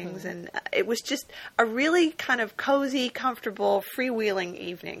and things. And it was just a really kind of cozy, comfortable, freewheeling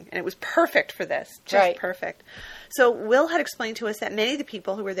evening. And it was perfect for this, just perfect. So Will had explained to us that many of the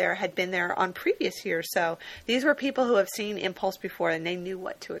people who were there had been there on previous years. So these were people who have seen Impulse before, and they knew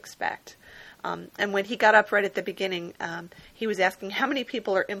what to expect. And when he got up right at the beginning, he was asking how many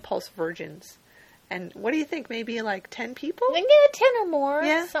people are Impulse virgins. And what do you think? Maybe like 10 people? Yeah, 10 or more,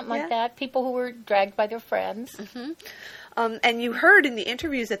 something like that. People who were dragged by their friends. Mm-hmm. And you heard in the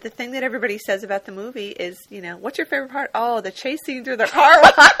interviews that the thing that everybody says about the movie is, what's your favorite part? Oh, the chase scene through the car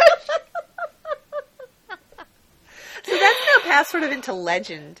wash. So that's now passed sort of into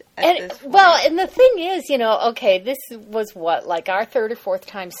legend at this point. Well, and the thing is, this was like our 3rd or 4th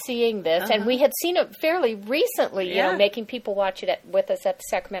time seeing this, and we had seen it fairly recently, making people watch it with us at the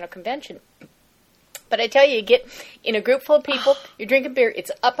Sacramento Convention. But I tell you, you get in a group full of people, you're drinking beer,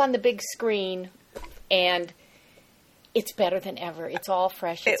 it's up on the big screen, and it's better than ever. It's all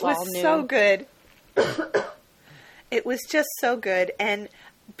fresh, it's all new. It was so good. It was just so good, and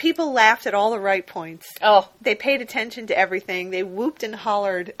people laughed at all the right points. Oh. They paid attention to everything. They whooped and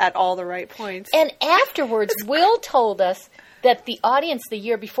hollered at all the right points. And afterwards, Will told us that the audience the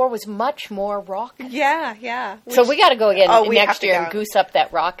year before was much more raucous. Yeah. So we got to go again next year and goose up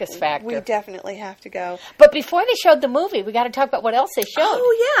that raucous factor. We definitely have to go. But before they showed the movie, we got to talk about what else they showed.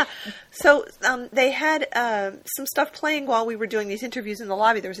 Oh, yeah. So they had some stuff playing while we were doing these interviews in the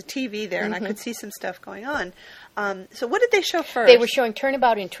lobby. There was a TV there, and I could see some stuff going on. So what did they show first? They were showing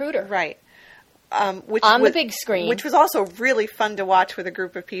Turnabout Intruder. Right. Which on the big screen. Which was also really fun to watch with a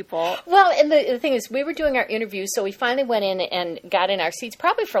group of people. Well, and the thing is, we were doing our interviews, so we finally went in and got in our seats,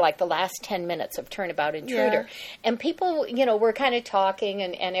 probably for like the last 10 minutes of Turnabout Intruder. Yeah. And people, were kind of talking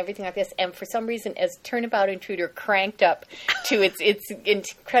and everything like this, and for some reason, as Turnabout Intruder cranked up to its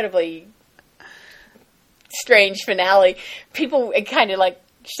incredibly strange finale, people kind of like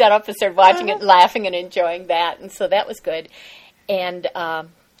shut up and started watching it, laughing and enjoying that, and so that was good. And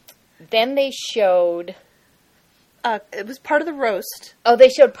then they showed... it was part of the roast. Oh, they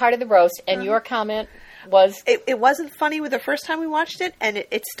showed part of the roast, and your comment was... It wasn't funny with the first time we watched it, and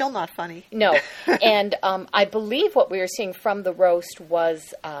it's still not funny. No. And I believe what we were seeing from the roast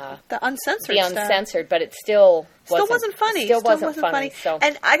was... the uncensored stuff. But it still wasn't funny. Still wasn't funny. So.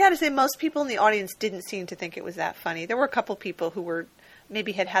 And I got to say, most people in the audience didn't seem to think it was that funny. There were a couple people who were...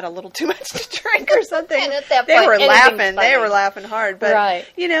 maybe had a little too much to drink or something. And at that they point, were laughing. They were laughing hard. But,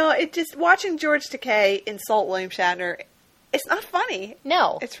 it just watching George Takei insult William Shatner, it's not funny.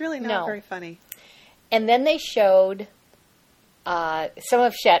 No. It's really not very funny. And then they showed some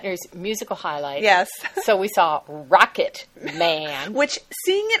of Shatner's musical highlights. Yes. So we saw Rocket Man. Which,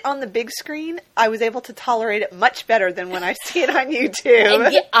 seeing it on the big screen, I was able to tolerate it much better than when I see it on YouTube.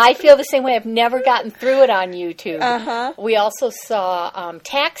 And I feel the same way. I've never gotten through it on YouTube. Uh-huh. We also saw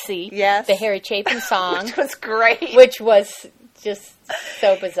Taxi, the Harry Chapin song. Which was great. Which was just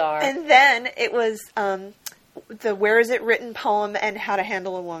so bizarre. And then it was the Where Is It Written poem and How to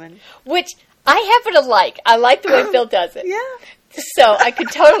Handle a Woman. Which... I happen to like. I like the way Phil does it. Yeah. So I could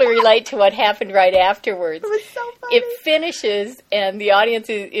totally relate to what happened right afterwards. It was so funny. It finishes, and the audience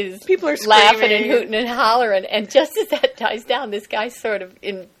is people are laughing and hooting and hollering. And just as that dies down, this guy's sort of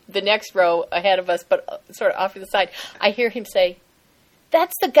in the next row ahead of us, but sort of off to the side. I hear him say,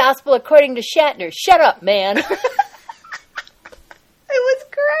 "That's the gospel according to Shatner. Shut up, man." It was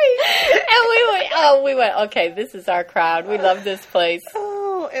great. And we went, okay, this is our crowd. We love this place.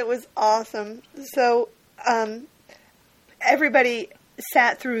 Oh, it was awesome. So everybody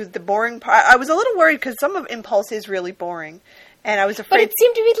sat through the boring part. I was a little worried because some of Impulse is really boring. And I was afraid. But it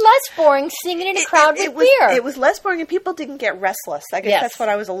seemed to be less boring singing in a crowd with beer. It was less boring, and people didn't get restless. I guess that's what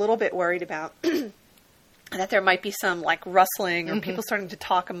I was a little bit worried about. That there might be some, like, rustling or people starting to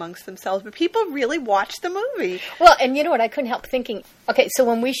talk amongst themselves. But people really watched the movie. Well, and you know what? I couldn't help thinking, okay, so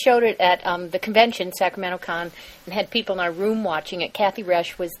when we showed it at the convention, Sacramento Con, and had people in our room watching it, Kathy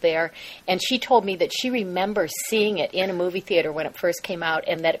Resch was there, and she told me that she remembers seeing it in a movie theater when it first came out,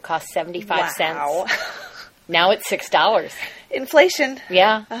 and that it cost 75 cents. Now it's $6. Inflation.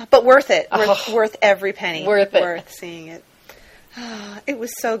 Yeah. But worth it. Worth every penny. Worth it. Worth seeing it. It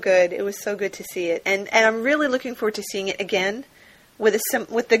was so good. It was so good to see it. And I'm really looking forward to seeing it again with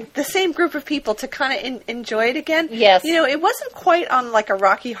the same group of people to kind of enjoy it again. Yes. You know, it wasn't quite on like a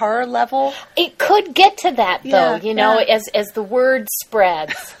Rocky Horror level. It could get to that, though, as the word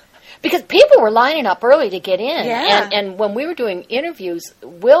spreads. Because people were lining up early to get in. Yeah. And when we were doing interviews,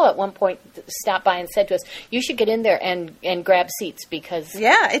 Will at one point stopped by and said to us, you should get in there and grab seats because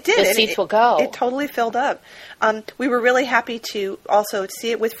it did. The seats will go. It totally filled up. We were really happy to also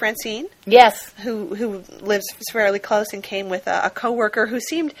see it with Francine. Yes. Who lives fairly close and came with a coworker who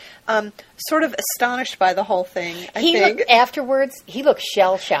seemed sort of astonished by the whole thing, I think. Afterwards, he looked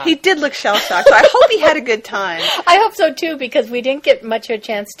shell-shocked. He did look shell-shocked, so I hope he had a good time. I hope so, too, because we didn't get much of a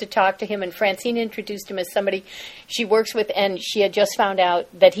chance to talk to him, and Francine introduced him as somebody she works with, and she had just found out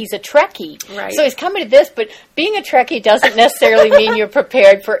that he's a Trekkie. Right. So he's coming to this, but being a Trekkie doesn't necessarily mean you're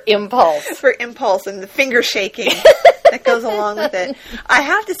prepared for Impulse. For Impulse and the finger shaking that goes along with it. I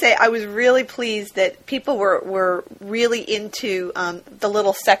have to say, I was really pleased that people were really into the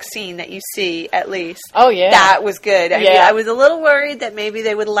little sex scene that you see, at least. Oh, yeah. That was good. Yeah. I was a little worried that maybe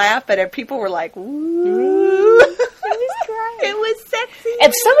they would laugh, but people were like, ooh. It was sexy.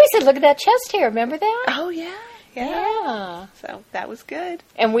 And somebody said, look at that chest hair. Remember that? Oh, yeah. Yeah. So that was good.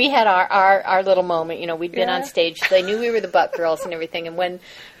 And we had our little moment. You know, we'd been on stage. So they knew we were the Butt Girls and everything. And when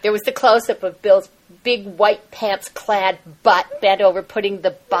there was the close-up of Bill's big white pants-clad butt bent over, putting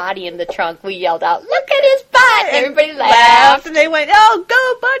the body in the trunk, we yelled out, look at his butt! And everybody laughed. And they went, oh,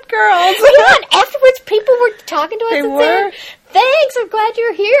 go Butt Girls! Yeah, and afterwards people were talking to us and saying, thanks, I'm glad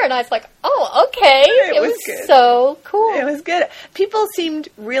you're here. And I was like, oh, okay. It was good. So cool. It was good. People seemed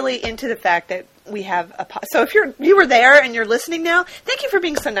really into the fact that we have so if you were there and you're listening now, thank you for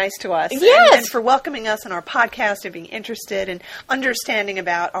being so nice to us. Yes. And for welcoming us on our podcast and being interested and understanding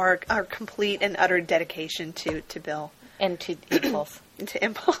about our complete and utter dedication to Bill. And to Impulse. To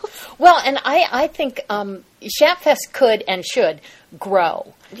Impulse. Well, and I think Shatfest could and should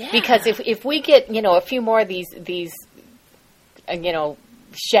grow. Yeah. Because if we get, a few more of these really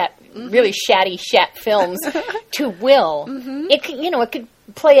shatty Shat films to Will, it could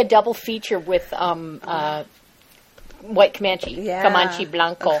play a double feature with White Comanche, Comanche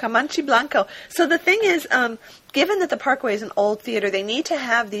Blanco. Comanche Blanco. So the thing is, given that the Parkway is an old theater, they need to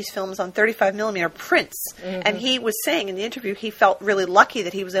have these films on 35mm prints. And he was saying in the interview he felt really lucky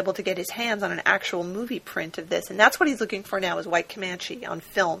that he was able to get his hands on an actual movie print of this. And that's what he's looking for now is White Comanche on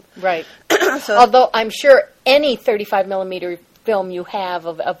film. Right. Although I'm sure any 35mm film you have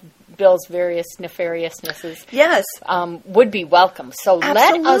of Bill's various nefariousnesses would be welcome. So let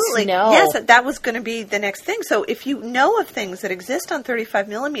us know. Yes, that was going to be the next thing. So if you know of things that exist on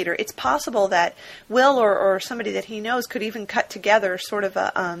 35mm, it's possible that Will or somebody that he knows could even cut together sort of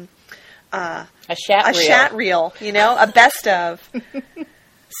a shat reel, a best of.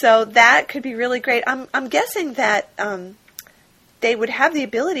 So that could be really great. I'm guessing that they would have the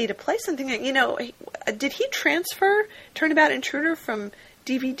ability to play something. Did he transfer Turnabout Intruder from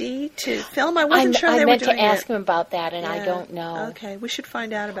DVD to film? I wasn't sure they were doing it. I meant to ask him about that, and I don't know. Okay, we should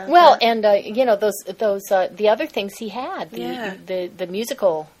find out about that. Well, and those the other things he had, the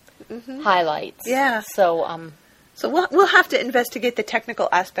musical highlights. Yeah. So so we'll have to investigate the technical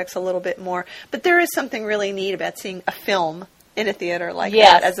aspects a little bit more. But there is something really neat about seeing a film in a theater like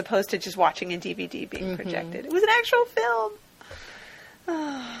that, as opposed to just watching a DVD being projected. It was an actual film.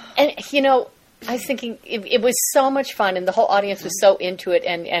 And I was thinking it was so much fun, and the whole audience was so into it,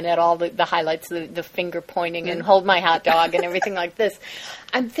 and at all the highlights, the finger pointing and hold my hot dog and everything like this.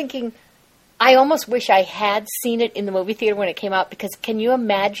 I'm thinking, I almost wish I had seen it in the movie theater when it came out, because can you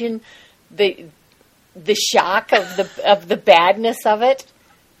imagine the shock of the badness of it?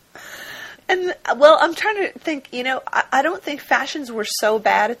 And well, I'm trying to think. I don't think fashions were so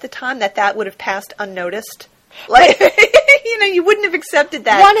bad at the time that would have passed unnoticed. Like, you wouldn't have accepted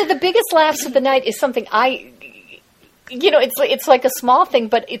that. One of the biggest laughs of the night is something it's like a small thing,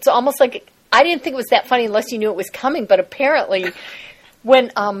 but it's almost like I didn't think it was that funny unless you knew it was coming. But apparently,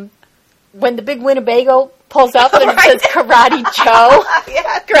 when when the big Winnebago pulls up and it says Karate Joe,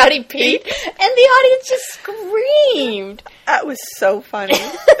 Karate Pete, and the audience just screamed. That was so funny.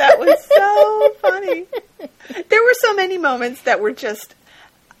 That was so funny. There were so many moments that were just,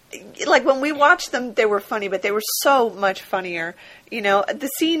 like, when we watched them, they were funny, but they were so much funnier. You know, the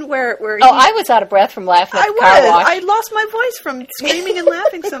scene where I was out of breath from laughing at the car wash. I lost my voice from screaming and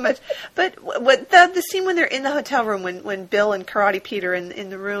laughing so much. But the scene when they're in the hotel room, when Bill and Karate Pete are in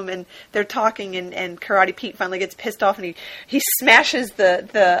the room and they're talking, and Karate Pete finally gets pissed off and he smashes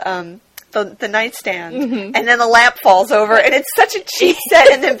the nightstand, and then the lamp falls over, and it's such a cheap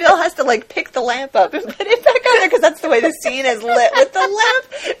set, and then Bill has to, like, pick the lamp up and put it back on there, because that's the way the scene is lit with the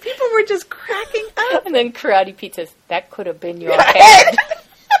lamp. People were just cracking up. And then Karate Pete says, "That could have been your head."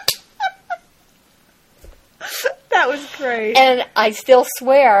 That was great. And I still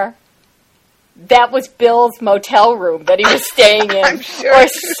swear that was Bill's motel room that he was staying in. I'm sure. Or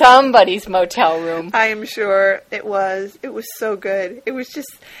somebody's motel room. I am sure it was. It was so good. It was just,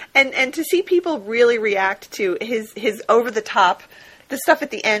 and to see people really react to his over the top, the stuff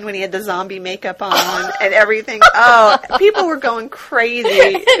at the end when he had the zombie makeup on and everything. Oh, people were going crazy.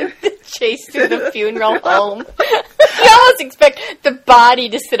 The chase through the funeral home. You almost expect the body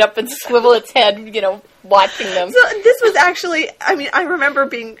to sit up and swivel its head, you know, watching them. So this was actually, I mean, I remember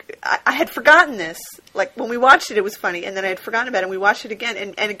I had forgotten this. Like, when we watched it, it was funny, and then I had forgotten about it, and we watched it again,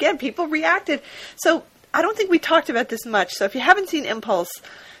 and again, people reacted. So I don't think we talked about this much. So if you haven't seen Impulse,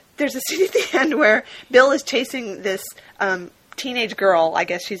 there's a scene at the end where Bill is chasing this teenage girl. I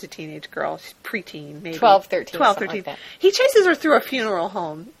guess she's a teenage girl. She's preteen, maybe. 12, 13. Like that. He chases her through a funeral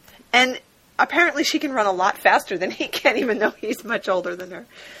home, and apparently she can run a lot faster than he can, even though he's much older than her.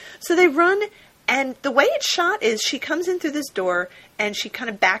 So they run, and the way it's shot is she comes in through this door, and she kind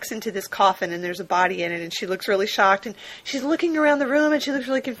of backs into this coffin, and there's a body in it, and she looks really shocked, and she's looking around the room, and she looks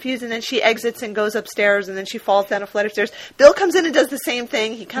really confused, and then she exits and goes upstairs, and then she falls down a flight of stairs. Bill comes in and does the same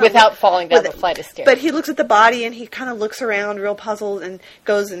thing. He kind without falling down the flight of stairs. But he looks at the body, and he kind of looks around real puzzled and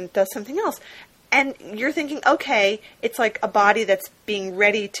goes and does something else. And you're thinking, okay, it's like a body that's being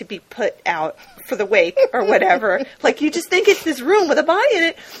ready to be put out for the wake or whatever. Like, you just think it's this room with a body in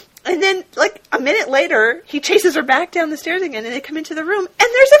it. And then, like, a minute later, he chases her back down the stairs again, and they come into the room, and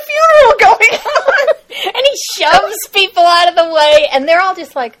there's a funeral going on. And he shoves people out of the way, and they're all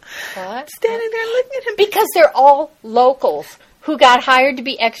just like, what? Standing there looking at him. Because they're all locals who got hired to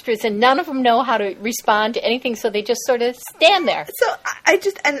be extras, and none of them know how to respond to anything, so they just sort of stand there. So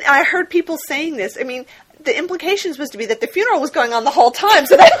I heard people saying this. I mean, the implication was to be that the funeral was going on the whole time.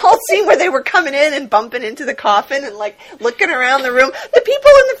 So that whole scene where they were coming in and bumping into the coffin and, like, looking around the room, the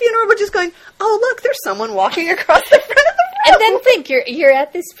people in the funeral were just going, "Oh, look, there's someone walking across the front of the room." And then think, you're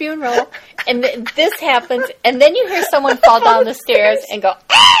at this funeral, and this happens, and then you hear someone fall down the stairs and go,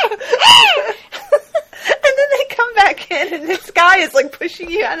 "Ah! And then they come back in, and this guy is, like, pushing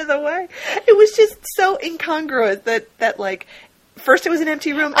you out of the way. It was just so incongruous that like, first it was an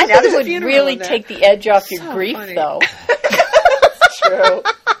empty room, and now there's a funeral. I think it would really take the edge off your grief, funny. Though. It's true.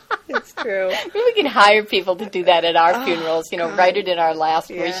 It's true. Maybe we can hire people to do that at our funerals, you know, God. Write it in our last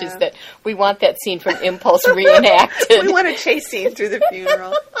wishes that we want that scene from Impulse reenacted. We want a chase scene through the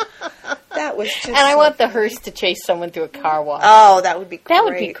funeral. That was just... And I want the hearse to chase someone through a car wash. Oh, that would be great. That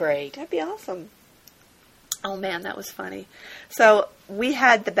would be great. That'd be awesome. Oh, man, that was funny. So we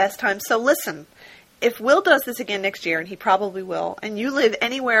had the best time. So listen, if Will does this again next year, and he probably will, and you live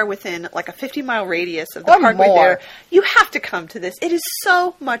anywhere within like a 50-mile radius of the Parkway there, you have to come to this. It is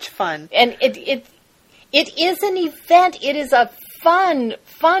so much fun. And it is an event. It is a fun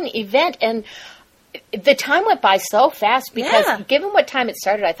event. And the time went by so fast because given what time it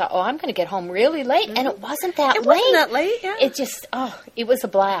started, I thought, oh, I'm going to get home really late. Mm-hmm. And it wasn't that late. It wasn't that late, yeah. It just, it was a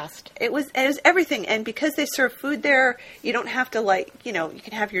blast. It was everything. And because they serve food there, you don't have to, like, you know, you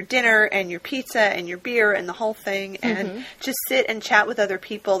can have your dinner and your pizza and your beer and the whole thing and just sit and chat with other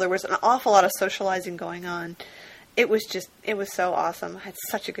people. There was an awful lot of socializing going on. It was so awesome. I had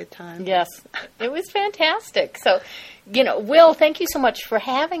such a good time. Yes, it was fantastic. So, you know, Will, thank you so much for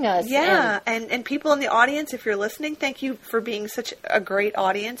having us. Yeah, and people in the audience, if you're listening, thank you for being such a great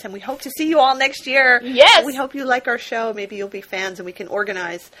audience, and we hope to see you all next year. Yes. We hope you like our show. Maybe you'll be fans, and we can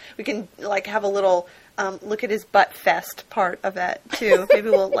organize. We can, like, have a little look at his butt fest part of that, too. Maybe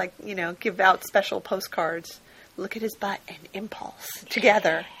we'll, like, you know, give out special postcards. Look at his butt and Impulse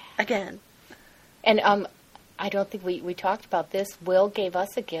together again. And, I don't think we talked about this. Will gave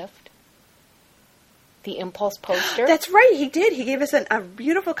us a gift. The Impulse poster. That's right, he did. He gave us a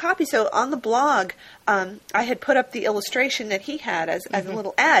beautiful copy. So on the blog, I had put up the illustration that he had as a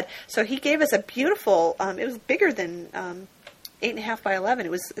little ad. So he gave us a beautiful, it was bigger than 8.5 by 11.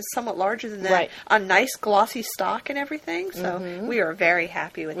 It was somewhat larger than that. Right. A nice glossy stock and everything. So we were very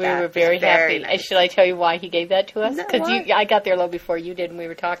happy with that. We were very happy. Nice. Should I tell you why he gave that to us? Because I got there a little before you did, and we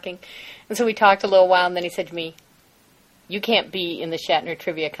were talking. And so we talked a little while, and then he said to me, "You can't be in the Shatner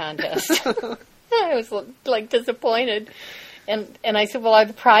trivia contest." I was like disappointed. And I said, well, are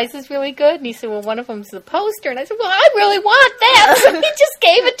the prizes really good? And he said, well, one of them's the poster. And I said, well, I really want that. So he just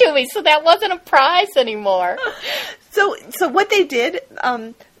gave it to me. So that wasn't a prize anymore. So what they did,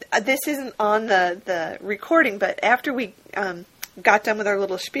 this isn't on the recording, but after we got done with our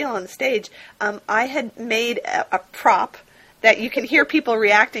little spiel on the stage, I had made a prop that you can hear people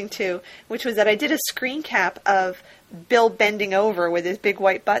reacting to, which was that I did a screen cap of Bill bending over with his big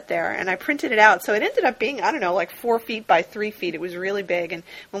white butt there, and I printed it out. So it ended up being, 4 feet by 3 feet. It was really big, and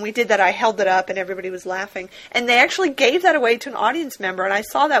when we did that, I held it up, and everybody was laughing. And they actually gave that away to an audience member, and I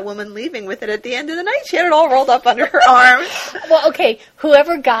saw that woman leaving with it at the end of the night. She had it all rolled up under her arm. Well, okay,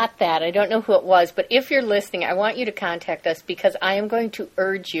 whoever got that, I don't know who it was, but if you're listening, I want you to contact us, because I am going to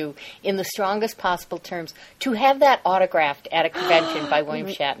urge you, in the strongest possible terms, to have that autographed at a convention by William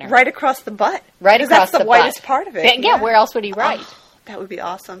Shatner. Right across the butt. Right across the butt. That's the whitest part of it. Yeah, where else would he write? Oh, that would be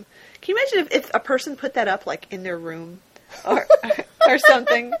awesome. Can you imagine if a person put that up, like, in their room or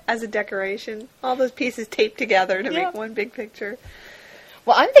something as a decoration? All those pieces taped together to make one big picture.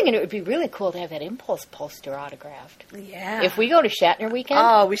 Well, I'm thinking it would be really cool to have that Impulse poster autographed. Yeah. If we go to Shatner Weekend.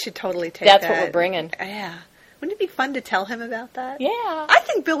 Oh, we should totally take that. That's what we're bringing. Yeah. Wouldn't it be fun to tell him about that? Yeah. I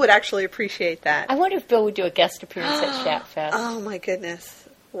think Bill would actually appreciate that. I wonder if Bill would do a guest appearance at ShatFest. Oh, my goodness.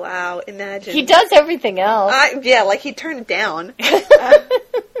 Wow, imagine. He does everything else. He turned it down.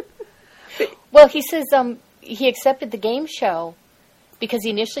 Well, he says he accepted the game show because he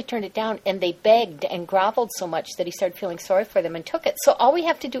initially turned it down, and they begged and groveled so much that he started feeling sorry for them and took it. So all we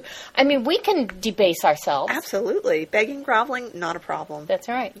have to do, we can debase ourselves. Absolutely. Begging, groveling, not a problem. That's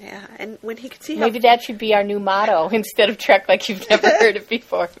right. Yeah, and when he could see Maybe that should be our new motto instead of Trek like you've never heard it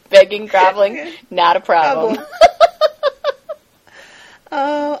before. Begging, groveling, not a problem.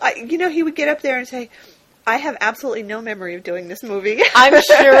 Oh, he would get up there and say, I have absolutely no memory of doing this movie. I'm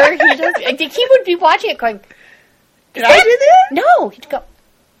sure he does. He would be watching it going, Did I do that? No. He'd go,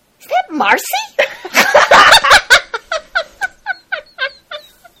 is that Marcy?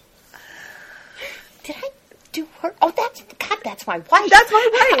 Did I do her? Oh, that's my wife. That's my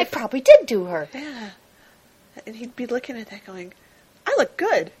wife. I probably did do her. Yeah. And he'd be looking at that going, I look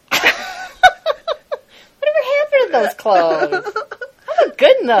good. Whatever happened to those clothes? I look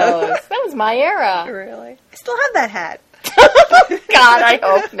good in those. That was my era. Really? I still have that hat. God, I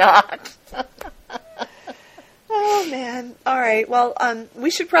hope not. Oh, man. All right. Well,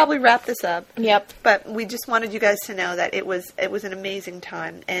 we should probably wrap this up. Yep. But we just wanted you guys to know that it was an amazing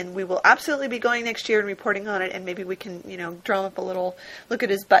time, and we will absolutely be going next year and reporting on it, and maybe we can, drum up a little look at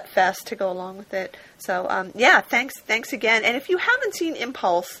his butt fest to go along with it. So, thanks again. And if you haven't seen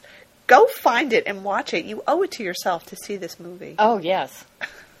Impulse, go find it and watch it. You owe it to yourself to see this movie. Oh, yes.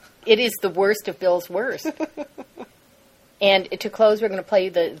 It is the worst of Bill's worst. And to close, we're going to play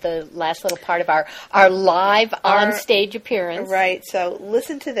the last little part of our live on-stage appearance. Right, so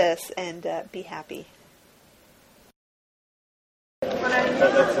listen to this and be happy.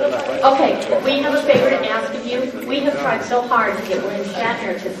 Okay, we have a favor to ask of you. We have tried so hard to get William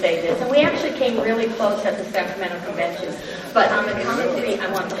Shatner to say this, and we actually came really close at the Sacramento Convention. But on the count of 3,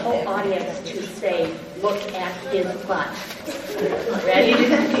 I want the whole audience to say, look at his butt. Ready?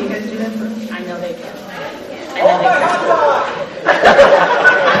 Can you guys do that first? I know they can. I know they can.